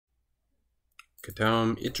그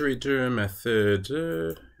다음 iterator method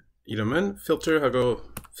이름은 filter하고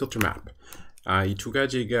filter map. 이 두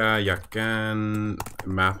가지가 약간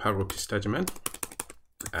map하고 비슷하지만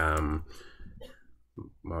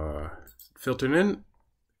filter는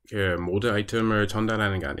그 모든 아이템을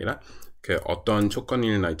전달하는 게 아니라 그 어떤 조건이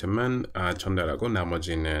있는 아이템만 전달하고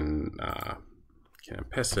나머지는 그냥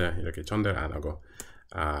패스 이렇게 전달 안 하고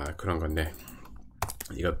그런 건데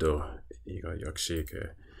이거 역시 그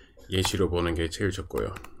예시로 보는 게 제일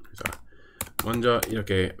좋고요. 그래서 먼저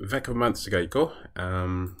이렇게 vec of months가 있고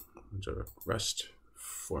먼저 Rust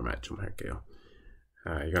포맷 좀 할게요.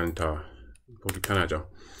 이건 더 보기 편하죠.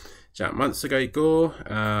 자, months가 있고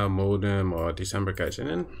모든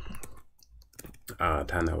December까지는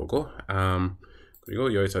다 나오고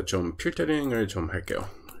그리고 여기서 좀 필터링을 좀 할게요.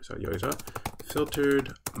 그래서 여기서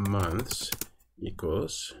filtered months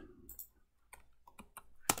equals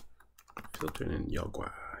filter는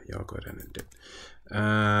여과라는 뜻.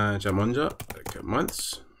 자, 먼저 이렇게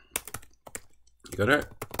months 이거를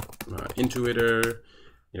intuiter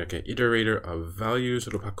이렇게 iterator of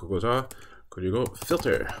values로 바꾸고서 그리고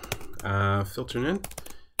filter filter는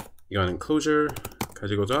이거는 closure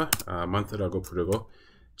가지고서 month라고 부르고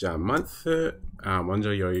자 month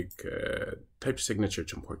먼저 여기 그 type signature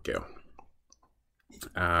좀 볼게요.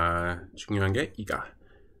 중요한 게 이가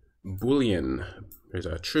boolean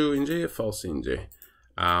그래서 true인지 false인지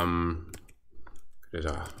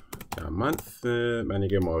그래서 자, month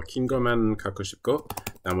만약에 긴 것만 갖고 싶고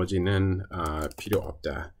나머지는 필요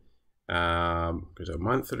없다. 그래서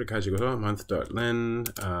month를 가지고서 month.len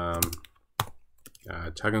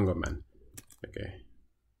작은 것만 이렇게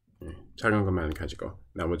작은 것만 가지고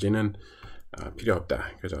나머지는 필요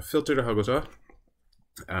없다. 그래서 필터를 하고서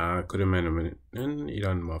그러면은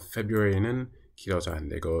이런 February는 길어서 안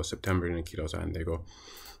되고 September는 길어서 안 되고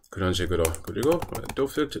그런 식으로 그리고 또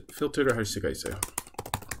필터를 할 수가 있어요.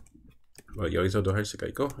 여기서도 할 수가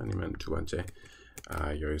있고 아니면 두 번째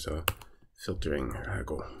여기서 필터링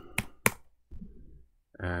하고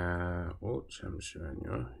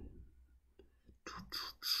잠시만요.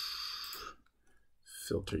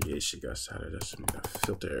 필터 예시가 사라졌습니다.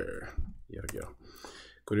 필터 여기요.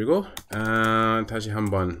 그리고 다시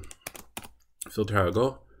한번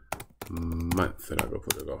필터하고 month라고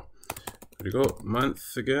부르고 그리고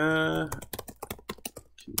month가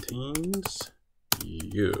contains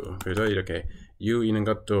you 그래서 이렇게 you 있는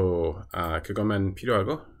것도 그것만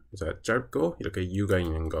필요하고 그래서 짧고 이렇게 you가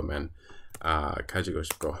있는 것만 가지고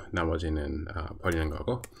싶고 나머지는 버리는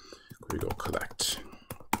거고 그리고 collect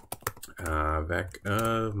vec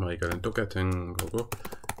of 이거는 똑같은 거고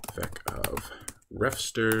vec of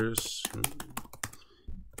Rusters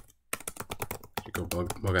그리고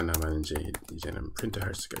뭐가 남았는지 이제는 프린트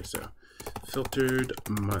할 수가 있어요. filtered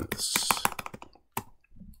months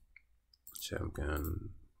잠깐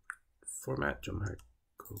포맷 좀 할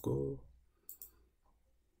거고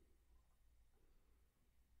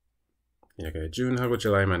이렇게 June하고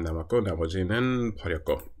July만 남았고 나머지는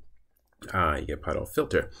버렸고 이게 바로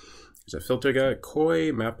filter 그래서 filter가 거의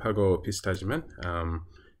map하고 비슷하지만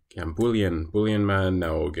그냥 boolean만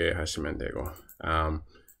나오게 하시면 되고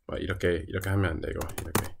이렇게 하면 안 되고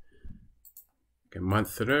이렇게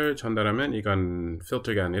month를 전달하면 이건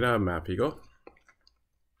filter가 아니라 map이고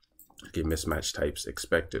이렇게 mismatch types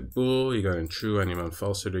expected bool 이거는 true 아니면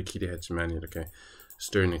false를 기대했지만 이렇게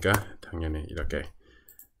stir니까 당연히 이렇게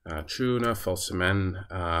true나 false만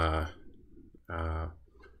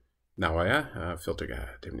나와야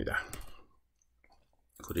filter가 됩니다.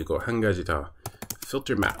 그리고 한 가지 더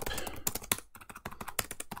filter map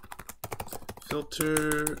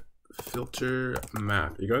filter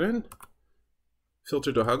map 이거는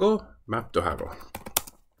filter도 하고 map도 하고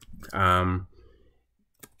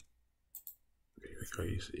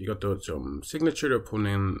이것도 좀 signature를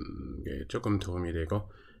보는 게 조금 도움이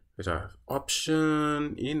되고 그래서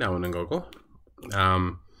옵션이 나오는 거고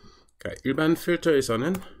그러니까 일반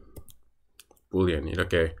필터에서는 boolean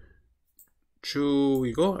이렇게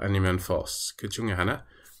true이고 아니면 false 그 중에 하나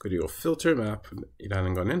그리고 filter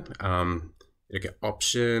map이라는 거는 이렇게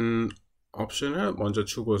옵션을 먼저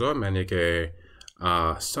주고서 만약에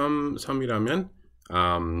some이라면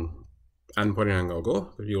안 버리는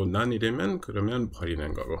거고 그리고 none이 되면 그러면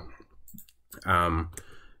버리는 거고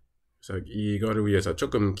그래서 이거를 위해서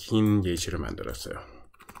조금 긴 예시를 만들었어요.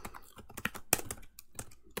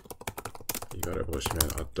 이거를 보시면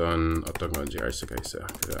어떤 건지 알 수가 있어요.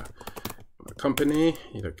 그래서 company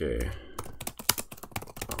이렇게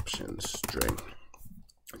option string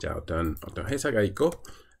자 어떤 회사가 있고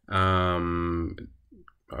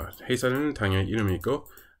회사는 당연히 이름이 있고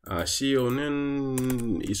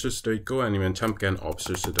CEO는 있을 수도 있고 아니면 잠깐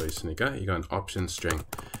없을 수도 있으니까 이건 option string.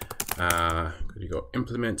 그리고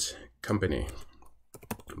implement company.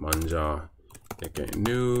 먼저 이렇게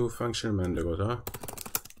new function을 만들고서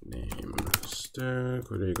name stir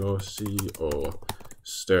그리고 CO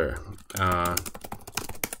stir.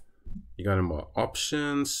 이거는 뭐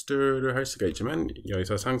option stir를 할 수가 있지만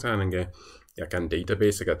여기서 상상하는 게 약간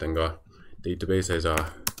데이터베이스 같은 거. 데이터베이스에서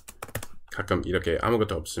가끔 이렇게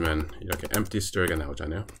아무것도 없으면 이렇게 empty stir가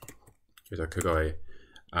나오잖아요. 그래서 그거에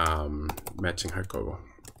matching 할 거고.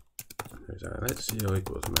 그래서 let CO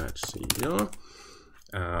equals match CEO.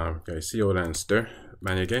 CEO라는 stir.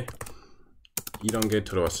 만약에 이런 게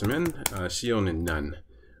들어왔으면 CEO는 none.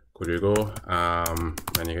 그리고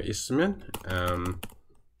만약에 있으면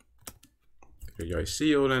그리고 여기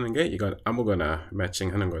CEO라는 게 이건 아무거나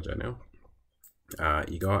matching 하는 거잖아요.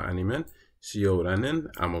 이거 아니면 CEO라는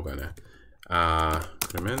아무거나.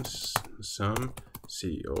 그러면 some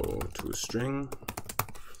CEO to string.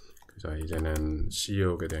 그래서 이제는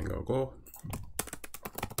CEO가 된 거고.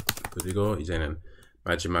 그리고 이제는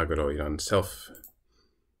마지막으로 이런 self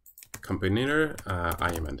company를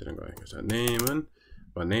아예 만드는 거예요. 그래서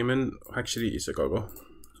name은 확실히 있을 거고.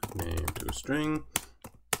 name to string.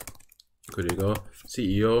 그리고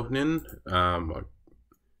CEO는 뭐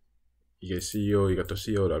이게 CEO 이것도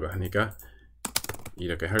CEO라고 하니까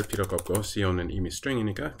이렇게 할 필요가 없고 CEO는 이미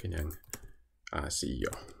string이니까 그냥 CEO.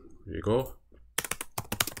 그리고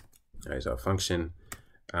여기서 function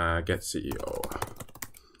get CEO.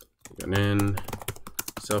 이거는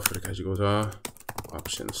self를 가지고서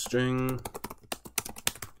option string.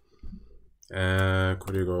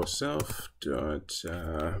 그리고 self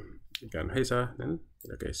이건 회사는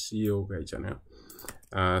이렇게 CEO가 있잖아요.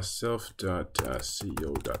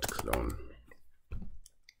 self.co.clone.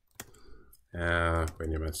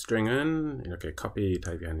 왜냐면 string은 이렇게 copy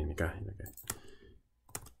타입이 아니니까 이렇게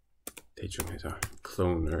대충 해서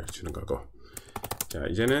clone을 주는 거고. 자,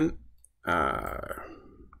 이제는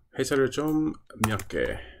회사를 좀 몇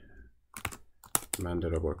개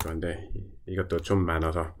만들어 볼 건데 이것도 좀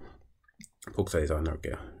많아서 복사해서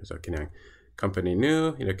넣을게요. 그래서 그냥 company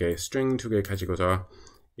new 이렇게 string 2개 가지고서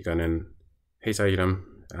이거는 회사 이름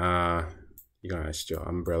이거 아시죠?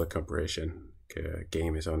 Umbrella Corporation 그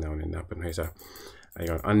게임에서 나오는 나쁜 회사.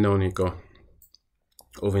 이건 unknown 있고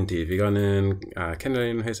오븐티브 이거는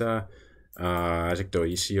캐나다인 회사 아직도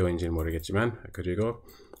이 CEO인지는 모르겠지만 그리고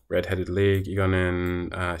Red-Headed League 이거는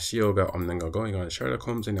CEO가 없는 거고 이건 Sherlock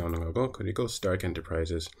Holmes에 나오는 거고 그리고 Stark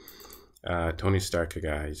Enterprises 토니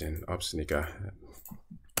스타크가 이젠 없으니까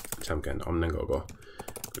잠깐 없는 거고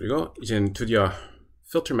그리고 이젠 드디어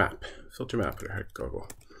filter map을 할 거고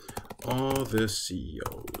all the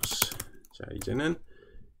CEOs. 자 이제는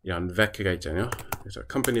이런 vec가 있잖아요. 그래서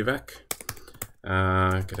company vec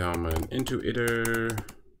그 다음은 into iter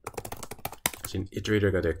지금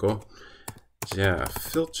iterator가 됐고 자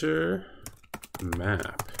filter map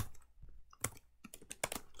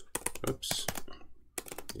oops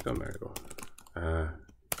이거 말고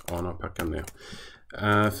언어 바뀌었네요.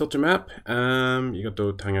 filter map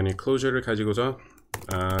이것도 당연히 closure를 가지고서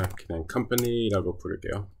그냥 company라고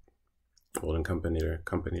부를게요. 모든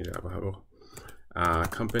company라고 하고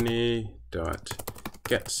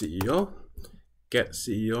company.get CEO get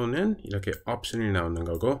CEO는 이렇게 옵션이 나오는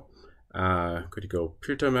거고 그리고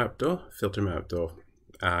filter map도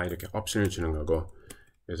이렇게 옵션을 주는 거고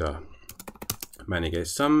그래서 만약에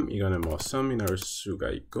some 이거는 뭐 some이 나올 수가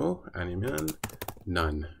있고 아니면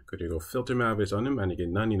none 그리고 filter map에서는 만약에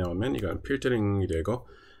none이 나오면 이건 필터링이 되고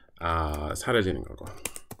사라지는 거고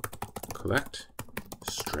collect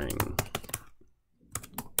string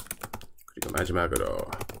그리고 마지막으로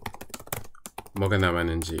뭐가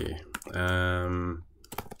남았는지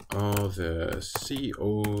all the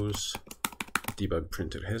CEOs debug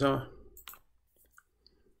print를 해서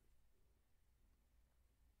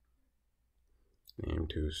name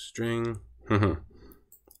to string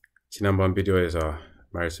지난번 비디오에서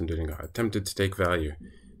말씀드린 거 attempted to take value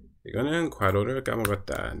이거는 괄호를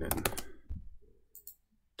까먹었다는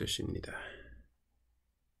뜻입니다.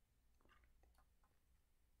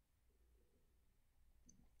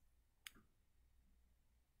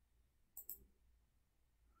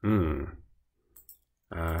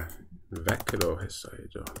 vec로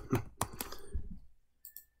했어야죠.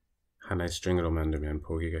 하나의 string으로 만들면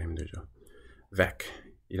보기가 힘들죠. vec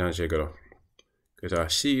이런 식으로 그래서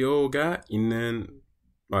CEO가 있는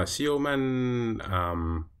CEO만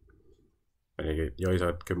만약에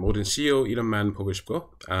여기서 그 모든 CEO 이름만 보고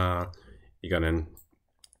싶고 이거는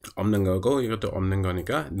없는 거고 이것도 없는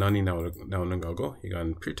거니까 none이 나오는 거고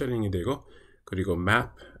이건 필터링이 되고 그리고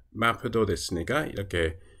map도 됐으니까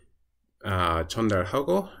이렇게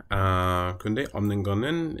전달하고 근데 없는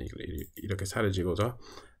거는 이렇게 사라지고서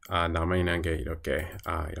남아있는 게 이렇게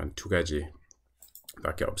이런 두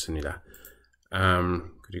가지밖에 없습니다.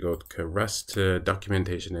 그리고 그 Rust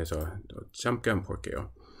documentation-에서 잠깐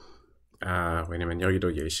볼게요. 왜냐면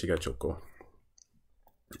여기도 예시가 좋고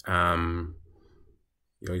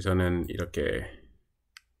여기서는 이렇게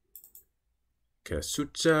그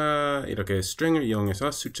숫자 이렇게 string을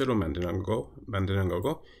이용해서 숫자로 만드는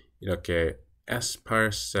거고 이렇게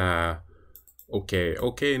s-parse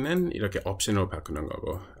ok는 이렇게 옵션으로 바꾸는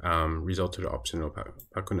거고 result를 옵션으로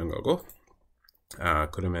바꾸는 거고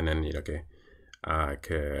그러면은 이렇게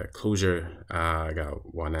그 closure가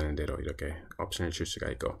원하는 대로 이렇게 옵션을 줄 수가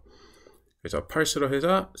있고 그래서 parse로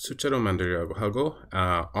해서 숫자로 만들려고 하고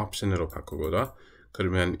옵션으로 바꾸고도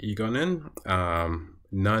그러면 이거는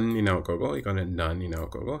none이 나올 거고 이거는 none이 나올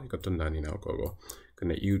거고 이것도 none이 나올 거고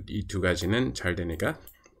근데 이 두 가지는 잘 되니까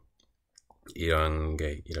이런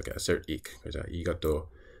게 이렇게 assert eq 그래서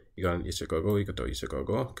이건 있을 거고 이것도 있을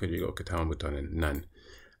거고 그리고 그 다음부터는 none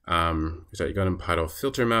그래서 이거는 바로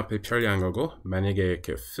filter map에 편리한 거고 만약에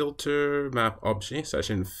그 filter map 없이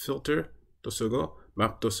사실은 filter도 쓰고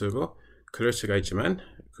map도 쓰고 그럴 수가 있지만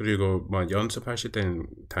그리고 뭐 연습하실 때는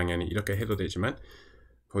당연히 이렇게 해도 되지만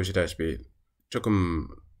보시다시피 조금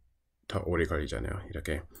더 오래 걸리잖아요.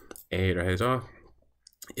 이렇게 A를 해서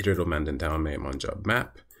 1로 만든 다음에 먼저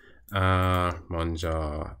map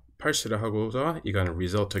먼저 parse를 하고서 이건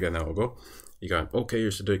result가 나오고 이건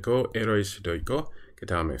OK일 수도 있고 error일 수도 있고 그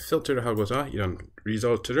다음에 filter를 하고서 이런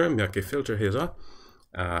result를 몇 개 filter해서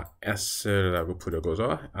S라고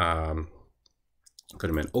부르고서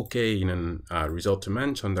그러면 OK는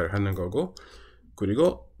result만 전달하는 거고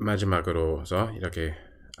그리고 마지막으로서 이렇게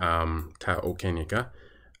다 OK니까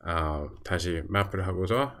다시 map를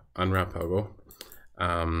하고서 unwrap하고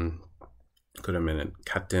그러면은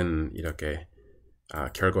같은 이렇게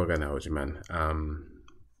결과가 나오지만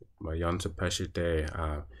뭐 연습하실 때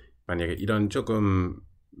만약에 이런 조금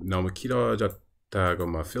너무 길어졌다고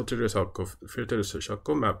뭐 필터를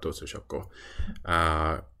쓰셨고 map도 쓰셨고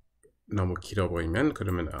너무 길어 보이면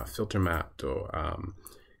그러면 filter map도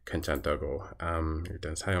괜찮다고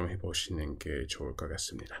일단 사용해 보시는 게 좋을 것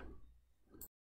같습니다.